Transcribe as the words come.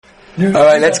All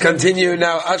right, let's continue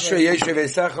now. Ashrei Yeshiv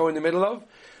Esacha in the middle of.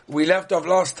 We left off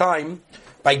last time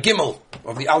by Gimel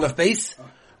of the Aleph base.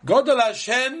 Godol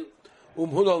Hashem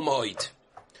umhudol ma'od.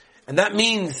 And that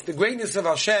means the greatness of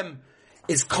Hashem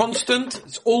is constant.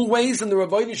 It's always, and the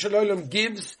Rabbeinu Shalom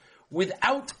gives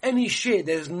without any shir.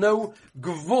 There's no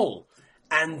gvul.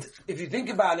 And if you think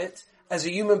about it, as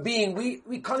a human being,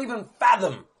 we can't even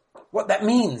fathom what that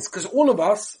means, because all of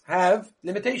us have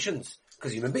limitations.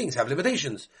 Because human beings have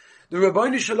limitations. The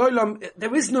Rabbeinu Shalom,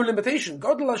 there is no limitation.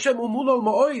 Godol Hashem umhudol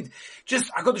ma'od.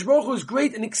 Just HaKadosh Baruch Hu is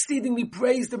great and exceedingly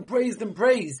praised and praised and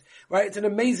praised. Right? It's an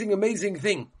amazing, amazing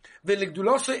thing.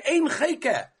 V'legdulosoi ein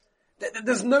chayke.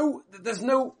 There's no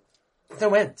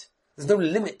end. There's no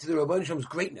limit to the Rabbeinu Shalom's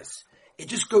greatness. It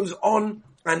just goes on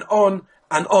and on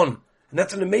and on. And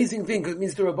that's an amazing thing, because it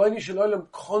means the Rabbeinu Shalom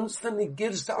constantly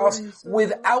gives to us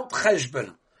without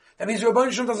cheshbon. That means the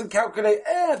Rabbeinu Shalom doesn't calculate,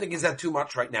 I think is that too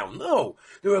much right now? No.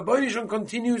 The Rabbeinu Shalom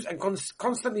continues and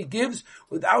constantly gives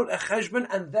without a cheshbon,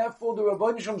 and therefore the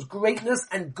Rabbeinu Shalom's greatness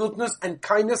and goodness and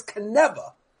kindness can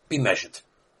never be measured.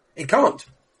 It can't.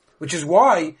 Which is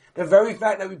why the very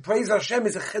fact that we praise Hashem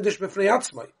is a chiddush b'fnei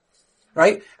atzmai.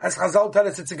 Right? As Chazal tell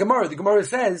us, it's a Gemara. The Gemara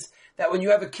says that when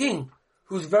you have a king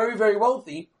who's very, very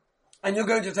wealthy, and you're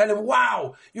going to tell him,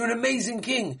 wow, you're an amazing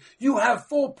king. You have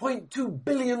 $4.2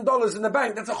 billion in the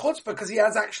bank. That's a chutzpah, because he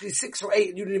has actually 6 or 8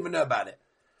 and you didn't even know about it.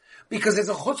 Because it's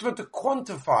a chutzpah to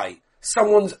quantify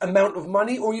someone's amount of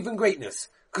money or even greatness.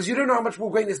 Because you don't know how much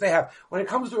more greatness they have. When it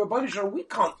comes to Rabbeinu Shalom, we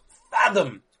can't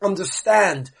fathom,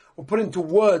 understand, or put into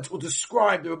words or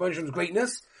describe the Rabbeinu Shalom's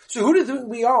greatness. So who do you think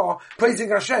we are praising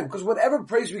Hashem? Because whatever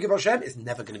praise we give Hashem is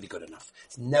never going to be good enough.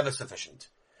 It's never sufficient.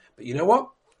 But you know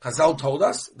what? Chazal told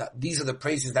us that these are the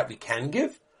praises that we can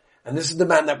give, and this is the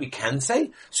man that we can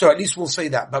say, so at least we'll say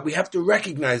that. But we have to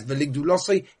recognize,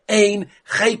 v'ligdulosei ein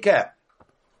chayke.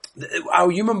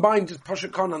 Our human mind just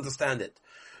can't understand it.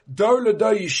 Dor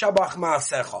l'dor yishabach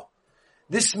ma'asecha.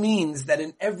 This means that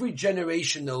in every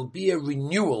generation there will be a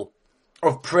renewal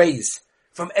of praise.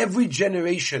 From every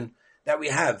generation that we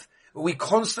have, we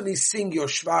constantly sing your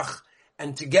shvach,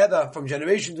 and together, from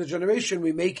generation to generation,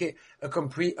 we make it a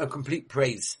complete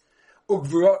praise.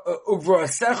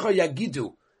 Ugv'rasecha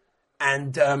yagidu.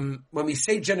 And when we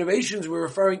say generations, we're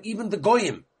referring even the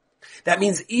goyim. That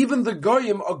means even the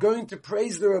goyim are going to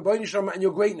praise the Rabbeinu Shalom and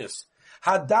your greatness.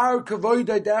 Hadar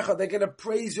kavoidedecha, they're going to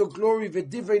praise your glory,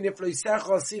 v'divrei nifloisecha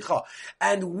asicha.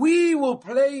 And we will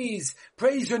praise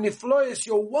your niflois,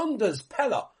 your wonders,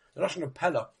 pella. The Lashon of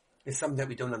pella is something that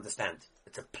we don't understand.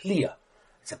 It's a pliya.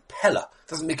 It's a pella.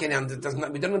 Doesn't make any,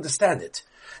 we don't understand it.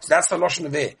 So that's the Lashon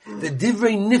of it. The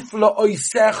divrei nifla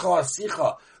oisecha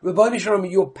asicha. Rabbeinu Shalom,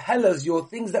 your pellas, your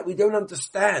things that we don't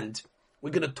understand, we're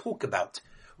going to talk about.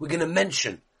 We're going to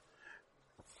mention.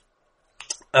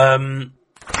 And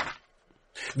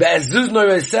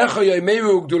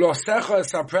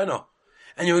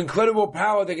your incredible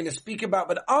power, they're going to speak about,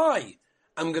 but I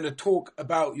am going to talk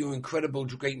about your incredible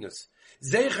greatness.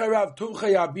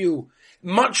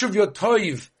 Much of your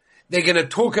toiv, they're going to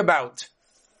talk about,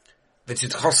 and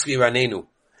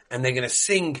they're going to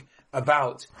sing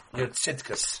about your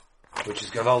tzidkas, which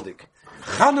is gavaldik.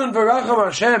 Chanun v'racham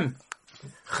Hashem.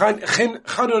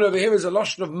 Chanun over here is a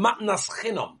lotion of matnas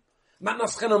chinam.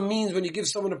 Matnas chinam means when you give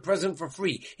someone a present for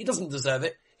free. He doesn't deserve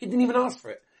it. He didn't even ask for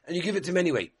it. And you give it to him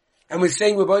anyway. And we're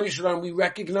saying, Rabbeinu Shalom, we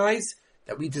recognize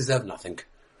that we deserve nothing.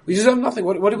 We deserve nothing.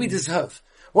 What do we deserve?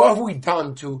 What have we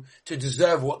done to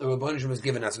deserve what the Rabbeinu Shalom has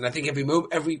given us? And I think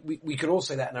we can all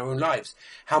say that in our own lives.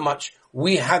 How much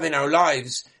we have in our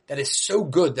lives that is so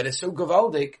good, that is so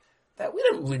gavaldik, that we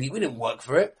didn't work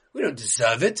for it. We don't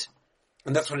deserve it.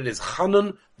 And that's what it is.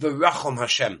 Chanun v'racham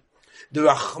Hashem. The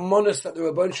rachmanis that the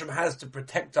Rabbeinu Shalom has to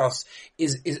protect us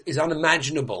is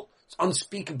unimaginable. It's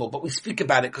unspeakable, but we speak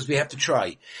about it because we have to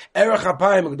try. Erech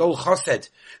hapayim gdol chesed.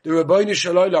 The Rabbeinu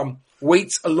Shalom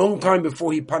waits a long time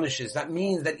before he punishes. That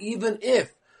means that even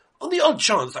if, on the odd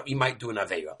chance that we might do an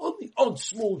aveira, on the odd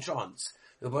small chance,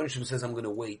 the Rabbeinu Shalom says, I'm going to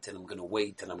wait, and I'm going to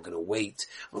wait, and I'm going to wait.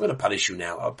 I'm going to punish you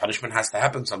now. Our punishment has to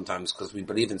happen sometimes, because we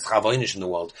believe in schavoinish in the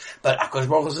world. But HaKadosh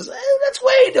Baruch Hu says, let's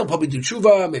wait. They'll probably do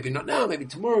tshuva, maybe not now, maybe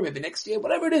tomorrow, maybe next year,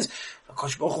 whatever it is.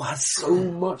 HaKadosh Baruch Hu has so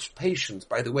much patience.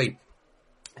 By the way,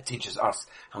 it teaches us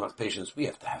how much patience we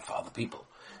have to have for other people.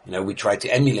 You know, we try to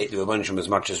emulate the Rabbeinu Shalom as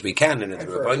much as we can, and the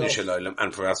Rabbeinu Shalom,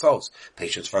 and for ourselves.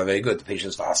 Patience for our very good.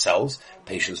 Patience for ourselves.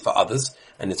 Patience for others.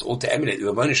 And it's all to emulate the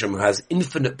Rabbeinu Shalom, who has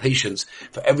infinite patience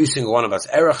for every single one of us.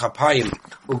 Erech hapayim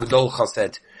ugdol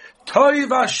chesed.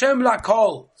 Toiv Hashem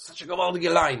lakol. Such a gavaldig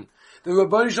line. The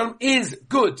Rabbeinu Shalom is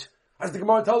good. As the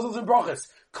Gemara tells us in Brachos.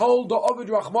 Kol do ovid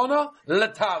rachmana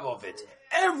letav ovid.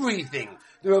 Everything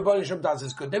the Rebbeinu Shem does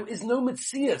is good. There is no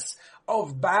metzias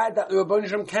of bad that the Rebbeinu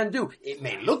Shem can do. It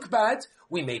may look bad,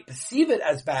 we may perceive it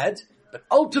as bad, but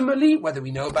ultimately, whether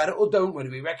we know about it or don't, whether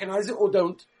we recognize it or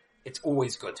don't, it's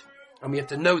always good. And we have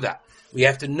to know that. We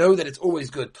have to know that it's always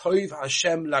good. Toiv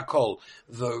Hashem lakol,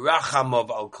 v'rachamov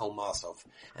al kol masov.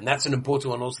 And that's an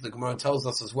important one also. The Gemara tells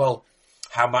us as well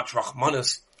how much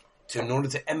Rachmanus, in order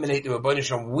to emanate the Rebbeinu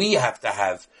Shem, we have to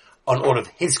have on all of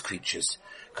His creatures.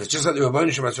 Because just like the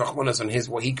Rebbeinu Shem has Rachmanus on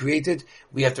what He created,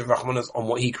 we have to have Rachmanus on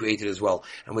what He created as well.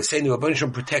 And we're saying the Rebbeinu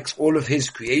Shem protects all of His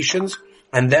creations,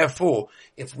 and therefore,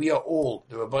 if we are all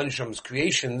the Rebbeinu Shem's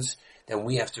creations, then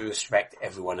we have to respect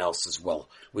everyone else as well,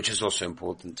 which is also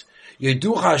important.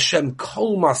 Yeducha Hashem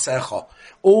kol masecha.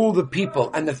 All the people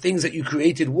and the things that you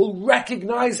created will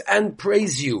recognize and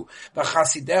praise you.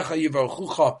 V'chasidecha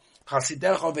yivarchucha.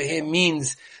 Chasidecha over here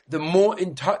means the more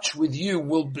in touch with you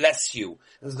will bless you.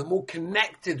 As the more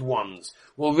connected ones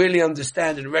will really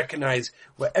understand and recognize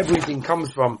where everything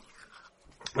comes from,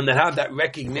 and they have that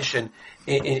recognition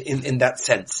in that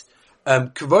sense.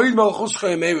 Kvoid malchus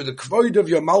chayameru, the kvoid of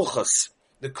your malchus,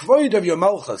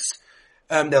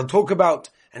 they'll talk about,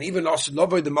 and even also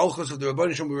the malchus of the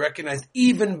Rebbeinu Shem will be recognized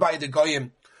even by the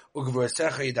goyim,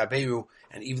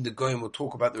 and even the goyim will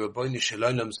talk about the Rebbeinu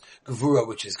Shalom's gevura,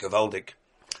 which is gavaldik.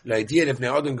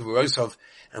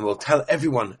 And will tell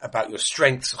everyone about your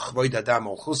strengths,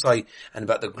 and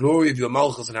about the glory of your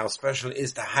malchus, and how special it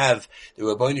is to have the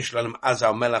Rebbeinu Shalom as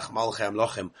our melech malchei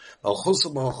amlochim. Malchus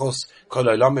kol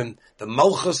olamim. The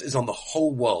malchus is on the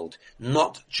whole world,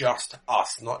 not just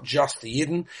us, not just the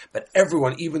Yidden, but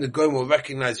everyone, even the goyim will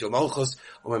recognize your malchus,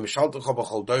 and the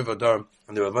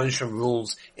Rebbeinu Shalom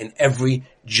rules in every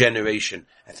generation.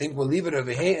 I think we'll leave it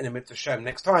over here, and in Mitzvah Shem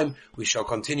next time we shall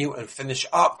continue and finish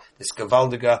up this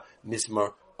Gavaldiga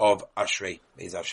Mizmor of Ashrei.